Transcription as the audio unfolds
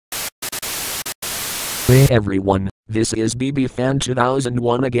Hey everyone, this is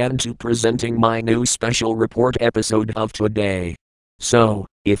BBFan2001 again to presenting my new special report episode of today. So,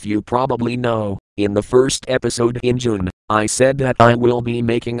 if you probably know, in the first episode in June, I said that I will be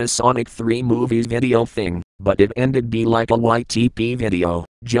making a Sonic 3 movies video thing, but it ended be like a YTP video,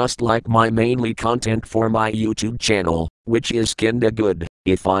 just like my mainly content for my YouTube channel, which is kinda good,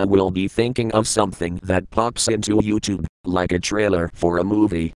 if I will be thinking of something that pops into YouTube, like a trailer for a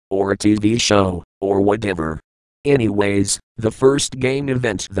movie, or a TV show, or whatever. Anyways, the first game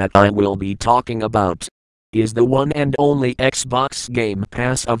event that I will be talking about is the one and only Xbox Game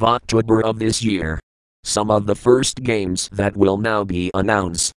Pass of October of this year. Some of the first games that will now be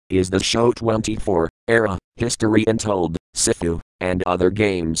announced is the Show 24, Era, History Untold, Sifu, and other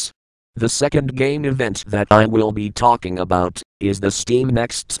games. The second game event that I will be talking about is the Steam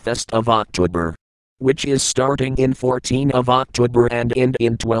Next Fest of October, which is starting in 14 of October and end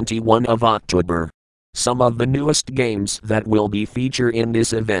in 21 of October. Some of the newest games that will be featured in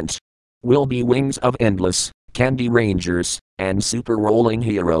this event will be Wings of Endless, Candy Rangers, and Super Rolling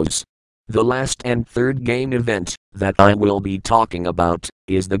Heroes. The last and third game event that I will be talking about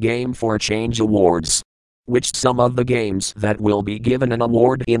is the Game for Change Awards, which some of the games that will be given an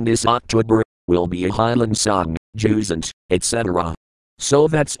award in this October will be Highland Song, Jusant, etc. So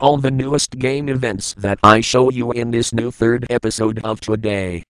that's all the newest game events that I show you in this new third episode of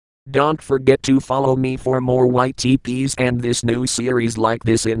today. Don't forget to follow me for more YTPs and this new series like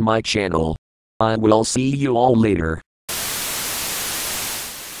this in my channel. I will see you all later.